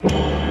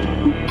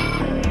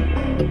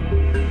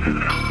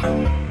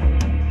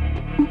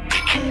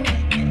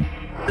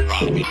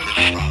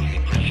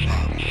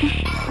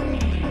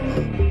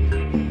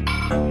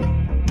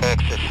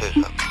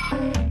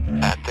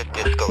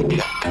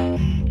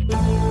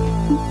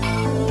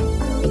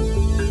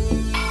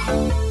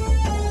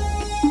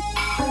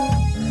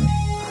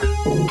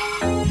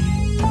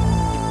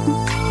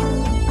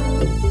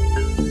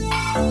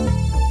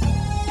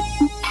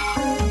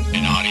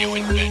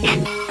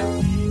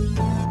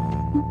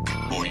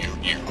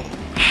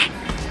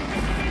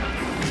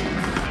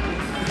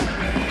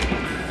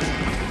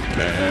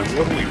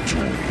what are we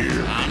doing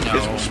here? I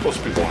know. We're supposed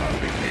to be going on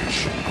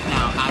vacation.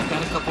 Now, I've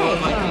got a couple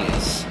of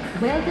ideas.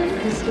 Welcome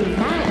to Street 9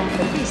 at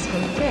the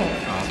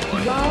Discotecque. Oh,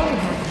 boy. Y'all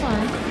have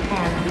fun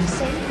and be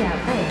safe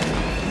out there.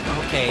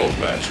 Okay. Oh,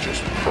 that's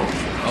just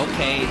perfect.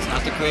 Okay, it's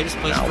not the greatest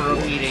place Now for a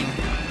what? meeting.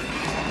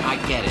 I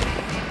get it.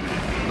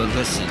 But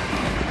listen,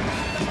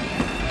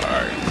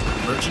 Alright.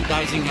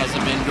 merchandising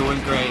hasn't been doing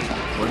great.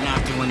 We're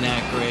not doing that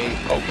great.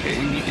 Okay,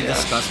 We need to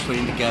yes. discuss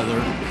putting together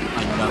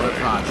another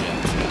project.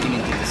 We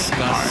need to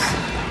discuss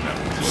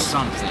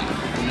something.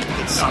 We need to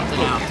get something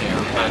out there.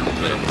 I don't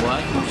know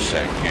what.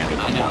 Second.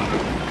 I know.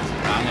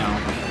 I know.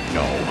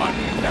 No, I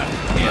mean not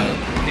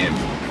him.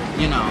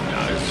 You know.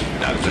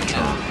 Not as a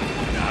term.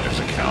 Not as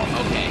a count.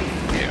 Okay.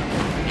 Yeah.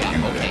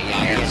 Yeah, okay, yeah, I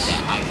get Pants.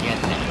 that. I get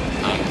that.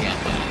 I get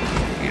that.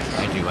 Yes.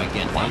 I do, I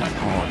get Why that. not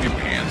call your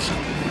pants?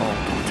 Oh,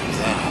 don't do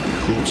that.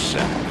 Who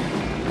said?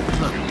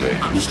 Look,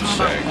 I'm just talking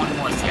about one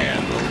more thing,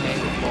 And okay?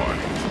 boy,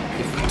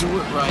 If we do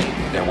it right,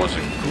 that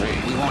wasn't great.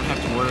 we won't have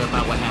to worry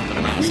about what happened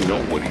I mean, last we time.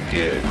 know what he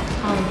did.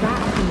 All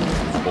right, kids.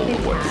 Oh,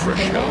 It's what time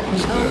fresh to hell let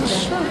is the older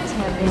this? folks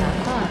have their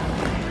fun.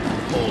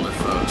 Older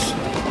folks.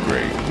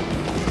 Great.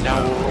 Now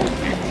we're old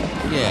people.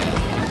 Yeah,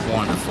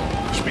 wonderful.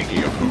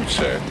 Speaking of who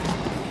said,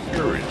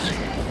 where is he?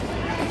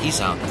 He's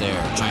out there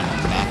trying to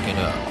back it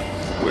up.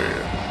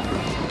 Where?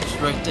 He's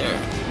right there.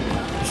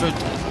 He's right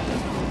there.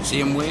 See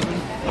him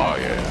waving? Oh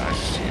yeah, I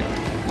see him.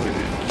 With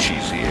his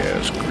cheesy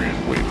ass grin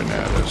waving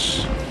at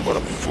us. What a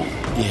fool.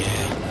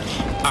 Yeah.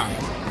 Alright,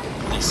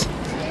 listen.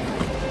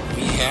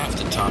 We have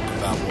to talk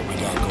about what we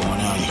got going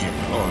on here.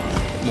 Or,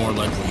 more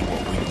likely,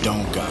 what we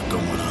don't got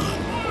going on.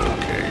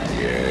 Okay,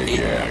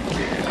 yeah,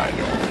 I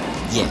know.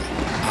 Yeah,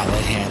 I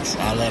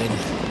let him.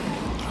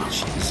 Oh,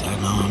 jeez, I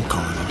know I'm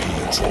calling him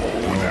Hands. Oh,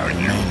 now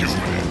you do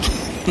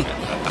it.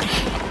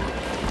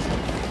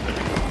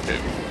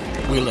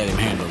 We let him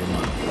handle the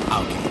money.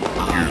 Okay,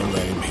 I'll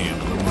let him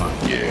handle the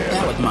money. Yeah.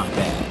 That was my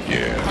bad.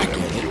 Yeah, I that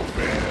get was it. your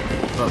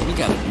bad. But we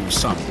gotta do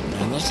something,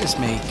 man. Let's just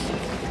make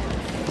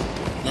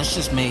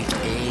a...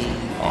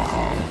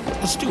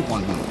 Let's do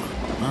one more.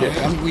 All right?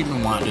 Yeah. I mean, we've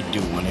been wanting to do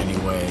one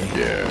anyway.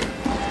 Yeah.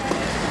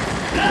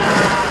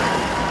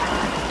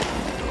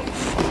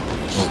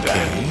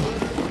 Okay.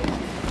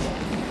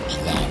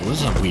 That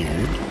was a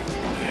weird.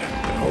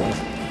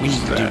 We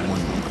need to do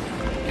one more.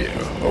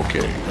 Yeah,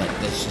 okay. But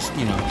let's just,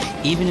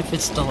 even if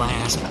it's the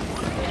last one,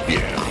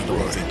 Yeah, I don't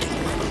right. think it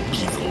will be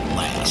the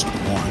last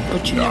one,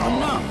 but you never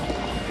know.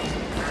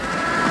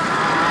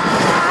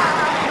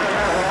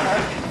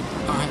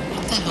 Alright,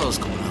 what the hell is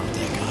going on with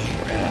that guy?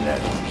 Man, that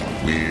was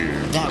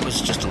weird. That was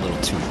just a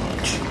little too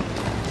much.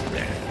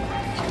 Man,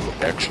 a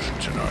little extra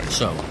tonight.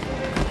 So,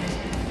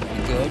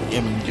 you good? I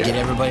mean, Yeah. get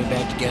everybody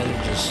back together,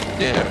 just,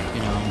 Yeah.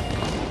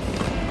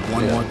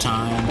 one more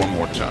time. One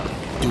more time.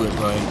 Do it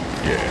right.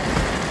 Yeah.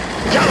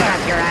 Shut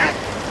up, your ass!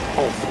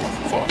 Oh, for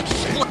fuck's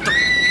sake. What the?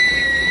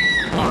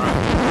 Alright,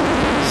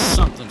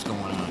 something's going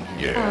on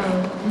here. Yeah. Oh,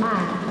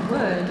 my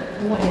word,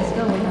 what is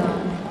going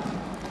on?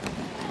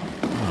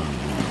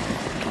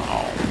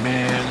 Oh,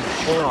 man.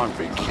 We're on You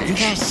vacation.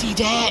 guys see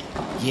that?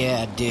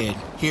 Yeah, I did.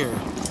 Here.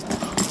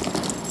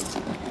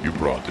 You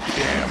brought the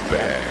damn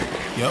bag.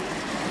 Yep.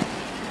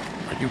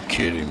 Are you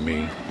kidding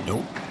me?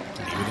 Nope.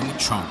 Leave it in the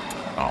trunk.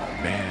 Oh,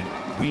 man.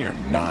 We are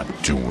not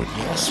doing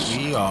Yes, this.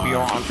 we are. We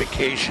are on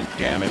vacation,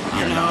 damn it. We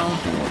I are know.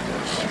 not doing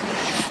this.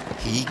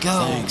 Here you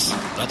go. Thanks.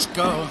 Let's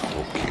go.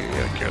 Okay, I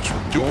guess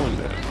we're doing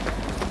that.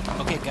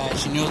 Okay,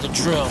 guys, you know the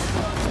drill.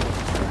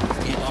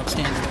 Get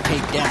outstanding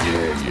tape down.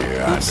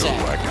 Yeah, I Who's know.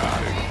 that? I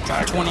got it.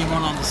 Drop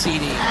 21 on the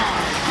CD.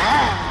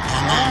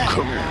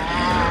 Come here.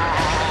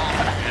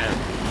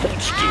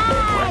 Hold still.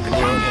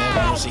 Lord have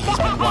mercy, he's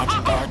been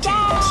watching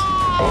cartoons.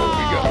 Oh,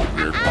 we got a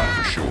weird one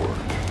for sure.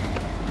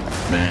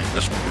 Man,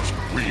 this one's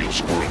real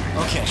squirrely.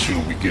 Okay. The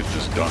sooner we get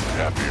this done, the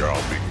happier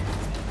I'll be.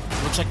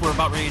 Looks like we're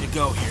about ready to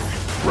go here.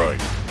 Right.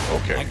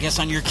 Okay. I guess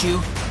on your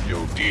cue?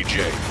 Yo,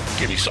 DJ,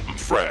 give me something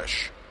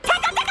fresh.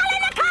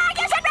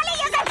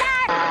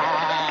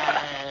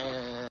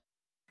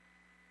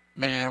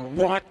 Man,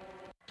 what?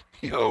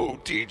 Yo,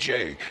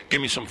 DJ,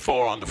 give me some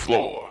 4 on the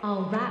floor.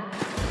 All right.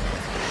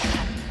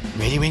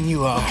 Ready when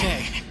you are.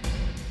 Okay.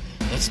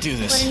 Let's do What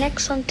this. an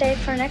excellent day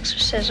for an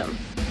exorcism.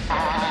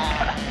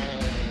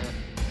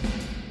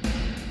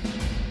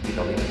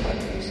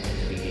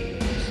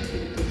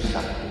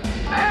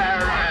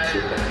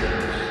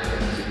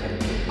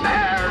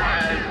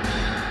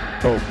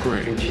 Oh,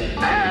 great.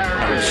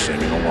 I'm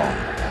singing along.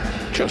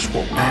 Just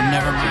what we Oh,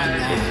 never mind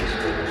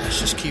that. Let's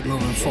just keep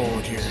moving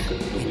forward here.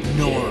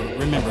 Ignore.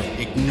 Remember,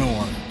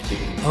 ignore.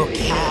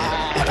 Okay.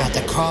 I got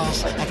the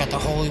cross. I got the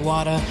holy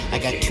water. I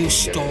got 2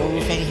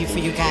 stoles ready here for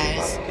you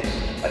guys.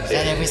 Is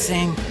that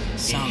everything?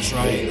 Sounds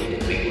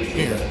right.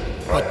 Here,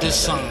 put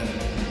this on. All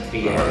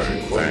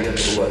right,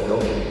 thanks.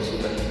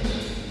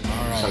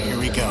 Alright, here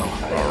we go.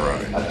 All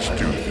right, let's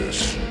do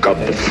this. God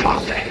the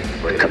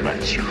Father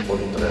commands you.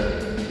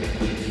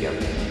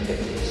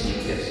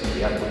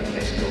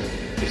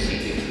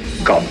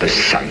 God the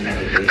Son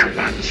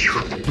commands you.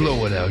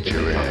 Blow it out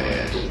your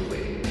ass.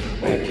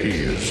 Oh, he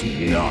is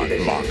not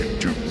mocking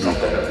Duke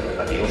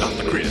Nukem. Not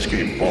the greatest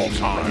game of all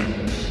time.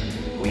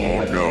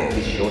 Oh, no.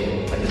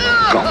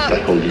 God,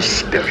 the Holy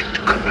Spirit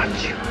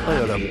commands you.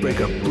 I ought to break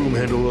a broom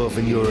handle off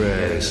in your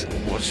ass.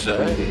 What's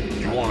that?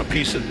 You want a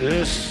piece of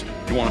this?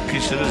 You want a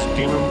piece of this,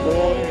 demon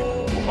boy?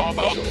 Well, how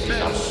about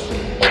this?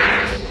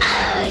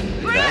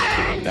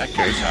 In that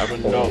case, have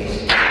enough.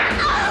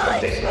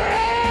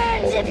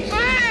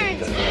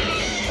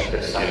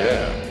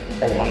 Yeah.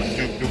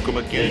 Duke Nukem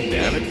again,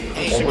 damn it.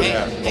 Let's see what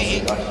happens.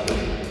 Hey.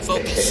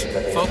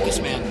 Focus,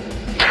 man.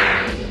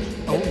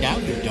 Oh, now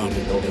you're done.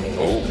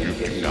 Oh, you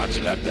do not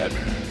slap that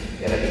man.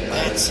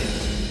 That's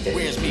it.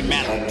 Where's me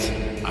mallet?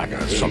 I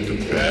got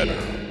something better.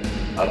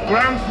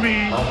 Grant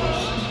me,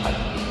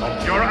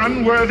 your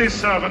unworthy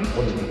servant,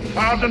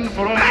 pardon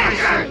for all my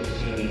sins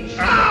and the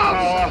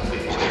power to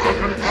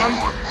confront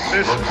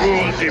this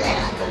cruel demon.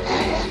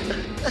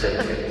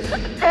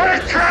 I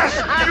cast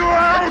you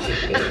out,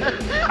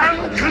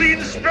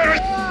 unclean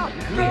spirit!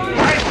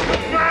 I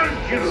command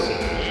you,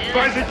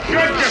 by the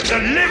judge of the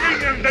living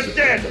and the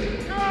dead,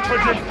 to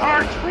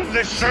depart from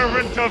the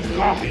servant of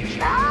God.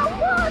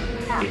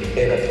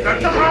 The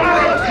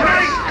power of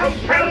Christ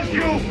compels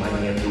you!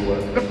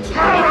 The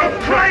power of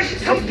Christ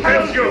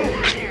compels you!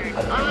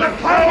 The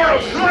power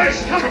of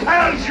Christ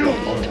compels you!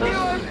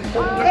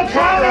 The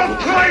power of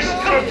Christ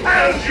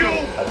compels you!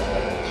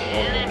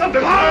 The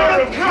power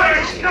of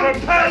Christ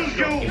compels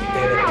you!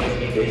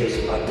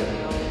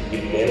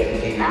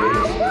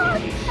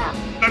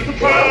 The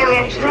power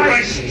of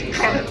Christ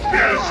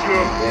compels you!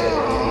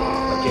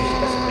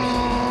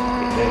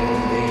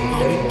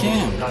 Oh,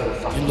 damn.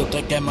 It looked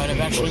like that might have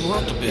actually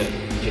worked a bit.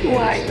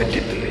 Why?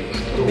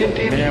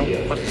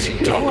 Man, what is he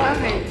talking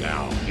about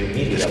now?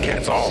 This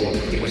cat's all over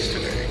the place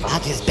today.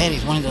 I'll just bet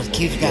he's one of those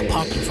kids who got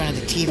parked in front of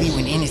the TV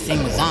when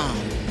anything was on.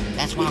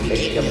 That's why we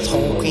get in this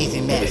whole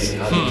crazy mess.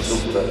 How long is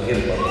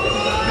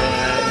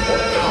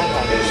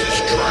this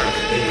track?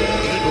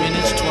 8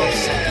 minutes, 12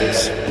 seconds.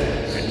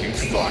 And you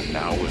thought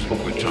now was a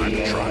good time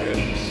to try it?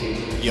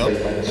 Yup.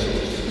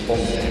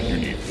 You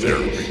need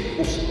therapy.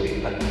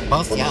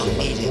 Both y'all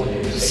need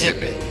it.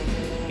 Zip it.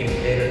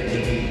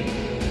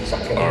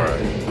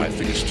 Alright, I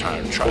think it's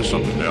time to try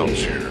something else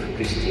here.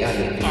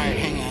 Alright,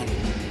 hang on.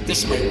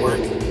 This might work.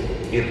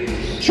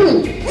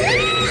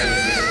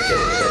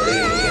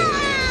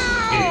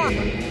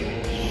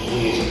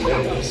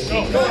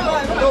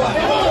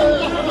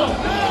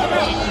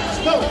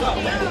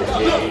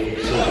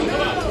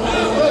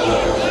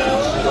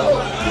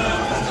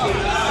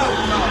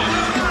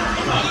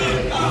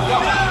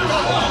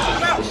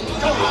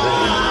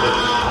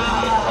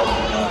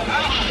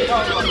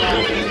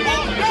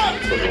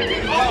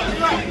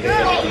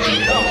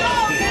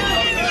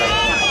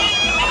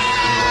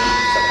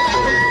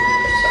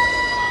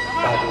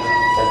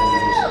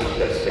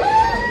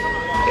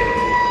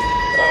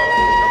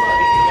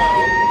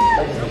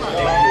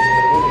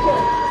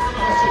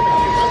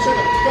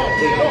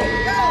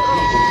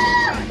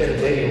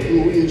 Who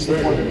is the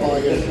one by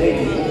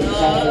whom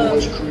all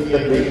was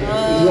created?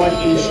 What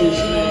is his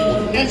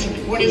name? Answer me.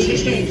 What is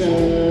his name?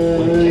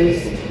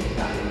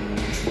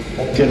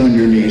 Get on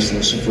your knees,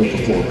 Lucifer,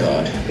 before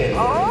God.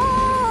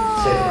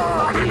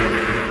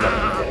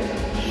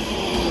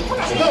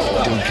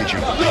 Don't get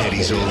your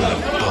panties all in a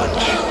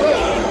bunch.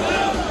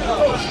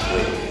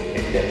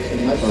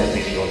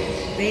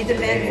 Be the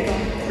man of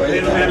God. Be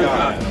the man of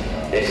God.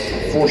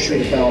 Force you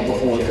to bow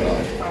before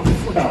God.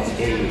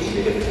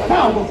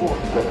 Bow before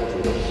God.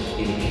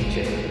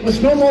 With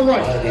no more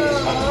right.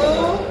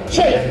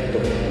 Say it.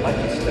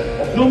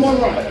 No more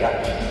right.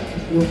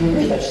 No more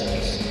right.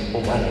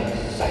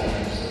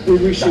 We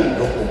receive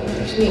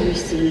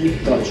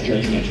God's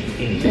judgment.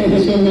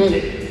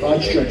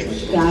 God's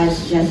judgment. God's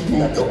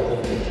judgment.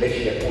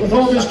 With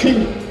all this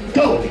kingdom,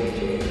 go.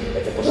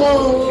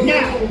 Go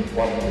now.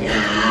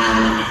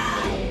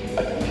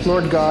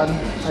 Lord God,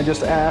 I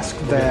just ask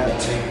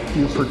that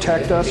you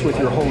protect us with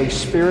your Holy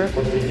Spirit.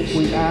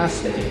 We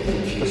ask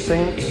the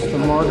saints, the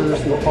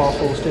martyrs, the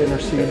apostles to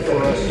intercede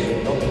for us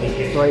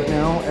right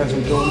now as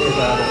we go into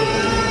battle.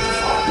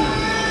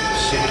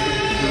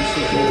 We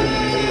seek you in the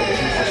name of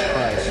Jesus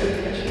Christ.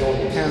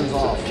 Hands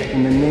off.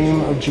 In the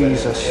name of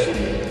Jesus,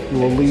 you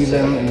will leave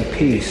them in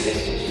peace.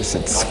 You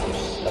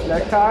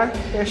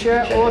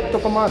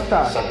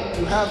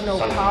have no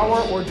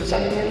power or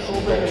dominion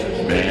over this.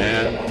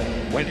 Man.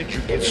 When did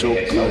you get so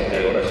good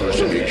at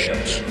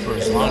impersonations? For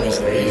as long as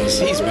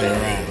he's been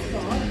around.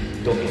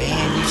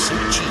 Man, you so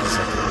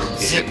cheesy.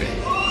 Zip it.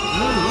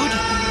 Rude.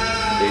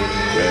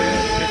 Man,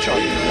 bitch, all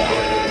you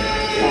want.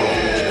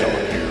 It's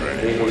done here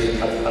anyway.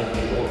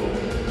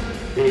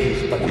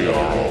 We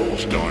are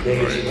almost done, right?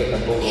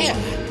 Yeah.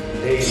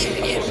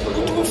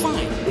 We're doing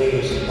fine.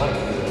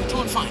 We're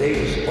doing fine.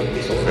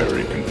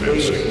 Very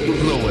convincing.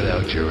 Blow it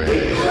out your ass.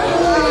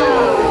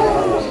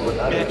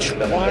 Bitch,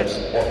 what?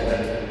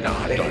 Nah,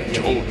 I done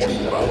told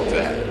you about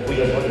that.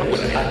 I'm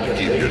gonna have to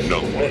give you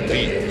another one of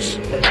these.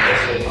 And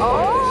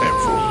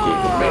for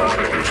good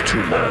measure, there's 2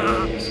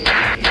 more.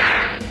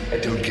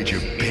 Don't get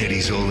your panties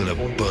panties all in a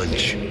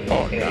bunch.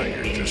 Oh, now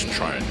you're just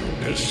trying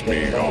to piss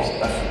me off.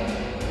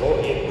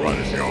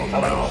 Running your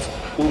mouth.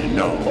 You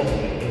know,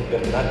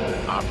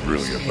 I'm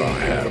really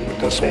about had it with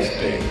this whole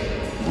thing.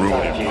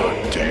 Ruining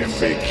my damn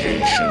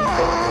vacation.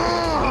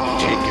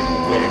 Taking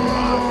away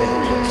my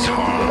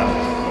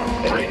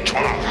free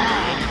time.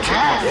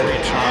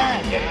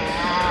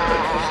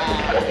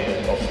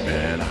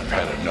 Man, I've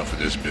had enough of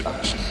this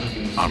business.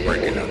 I'm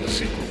breaking out the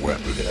secret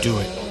weapon. Do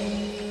it.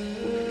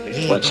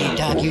 Yeah,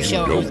 J-Dog, you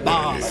show who's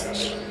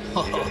boss.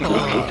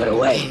 Keep it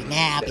away.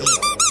 Now, be.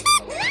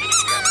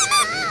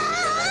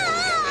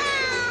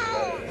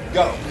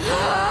 Go.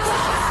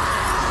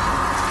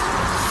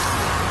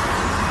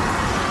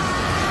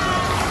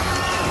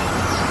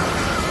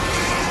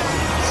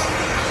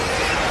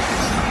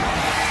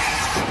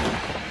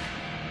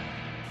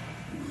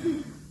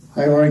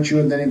 I write you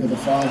in the name of the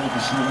Father, the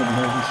Son, and the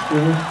Holy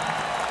Spirit.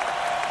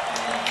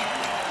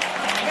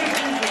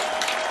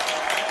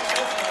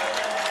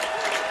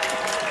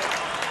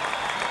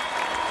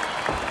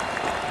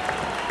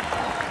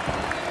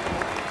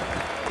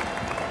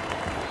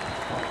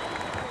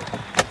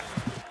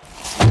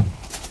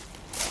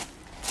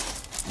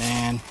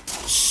 Man,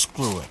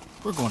 screw it.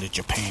 We're going to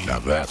Japan. Now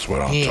that's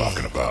what I'm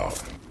talking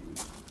about.